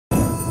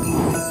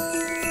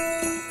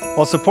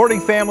While supporting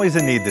families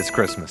in need this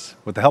Christmas,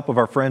 with the help of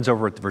our friends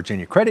over at the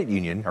Virginia Credit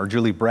Union, our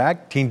Julie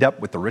Bragg teamed up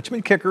with the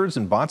Richmond Kickers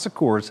and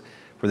Secours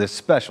for this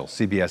special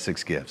CBS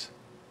 6 Gives.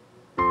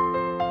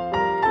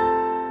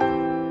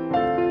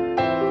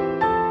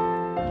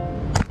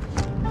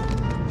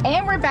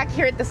 And we're back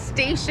here at the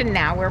station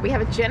now, where we have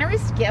a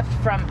generous gift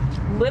from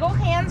Little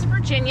Hands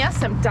Virginia,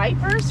 some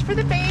diapers for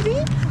the baby.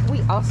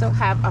 We also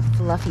have a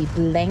fluffy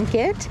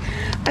blanket,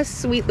 a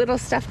sweet little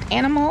stuffed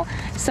animal,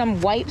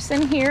 some wipes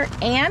in here,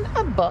 and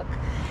a book.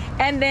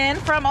 And then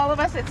from all of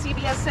us at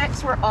CBS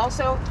 6, we're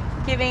also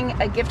giving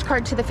a gift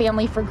card to the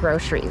family for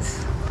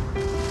groceries.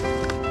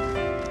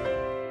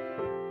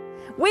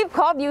 We've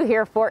called you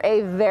here for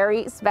a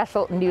very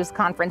special news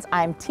conference.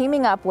 I'm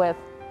teaming up with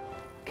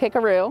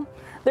Kickaroo,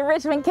 the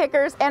Richmond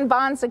Kickers, and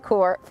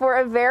Secours for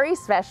a very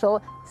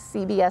special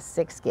CBS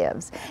 6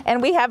 Gives.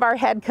 And we have our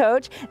head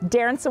coach,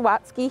 Darren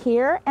Sawatsky,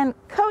 here. And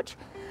Coach,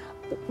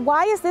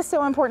 why is this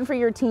so important for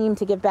your team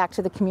to give back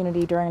to the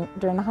community during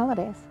the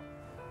holidays?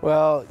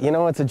 Well, you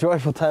know, it's a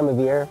joyful time of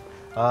year.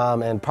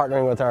 And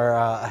partnering with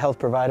our health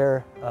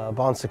provider,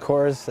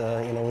 Secours,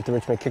 you know, with the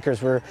Richmond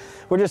Kickers, we're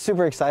just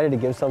super excited to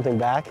give something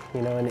back.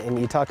 You know, and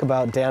you talk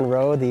about Dan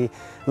Rowe, the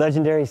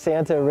legendary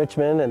Santa of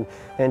Richmond,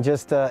 and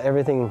just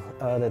everything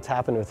that's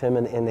happened with him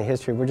in the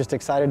history. We're just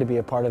excited to be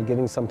a part of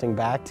giving something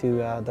back to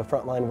the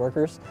frontline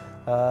workers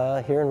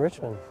here in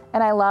Richmond.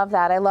 And I love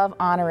that. I love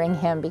honoring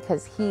him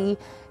because he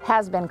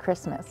has been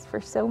Christmas for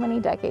so many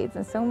decades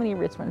and so many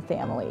Richmond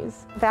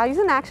families. Values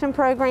in Action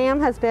program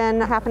has been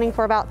happening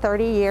for about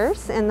 30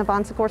 years in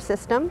the Secours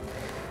system.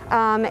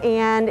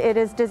 And it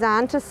is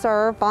designed to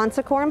serve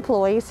Secours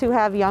employees who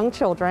have young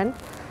children.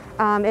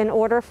 In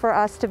order for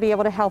us to be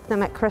able to help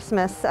them at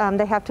Christmas,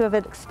 they have to have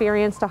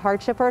experienced a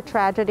hardship or a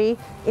tragedy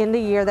in the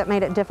year that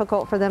made it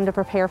difficult for them to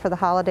prepare for the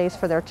holidays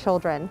for their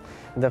children.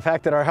 The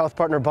fact that our health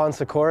partner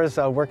Secours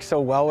works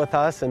so well with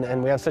us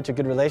and we have such a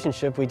good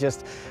relationship, we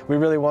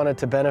really wanted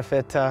to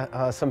benefit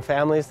some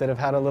families that have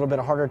had a little bit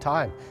of harder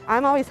time.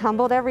 I'm always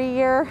humbled every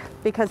year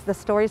because the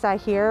stories I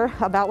hear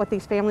about what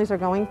these families are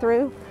going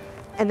through,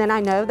 and then I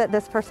know that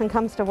this person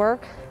comes to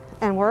work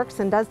and works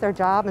and does their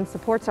job and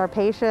supports our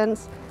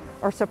patients,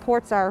 or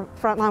supports our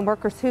frontline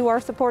workers who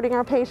are supporting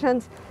our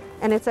patients,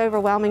 and it's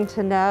overwhelming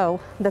to know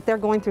that they're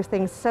going through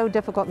things so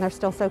difficult and they're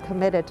still so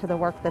committed to the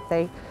work that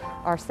they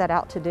are set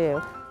out to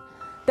do.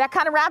 That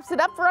kind of wraps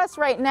it up for us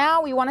right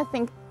now. We want to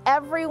thank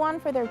everyone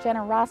for their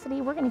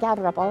generosity. We're going to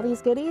gather up all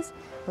these goodies.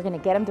 We're going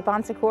to get them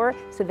to Secours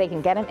so they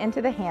can get them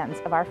into the hands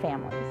of our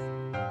families.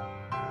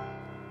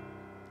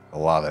 I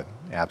love it.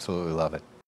 Absolutely love it.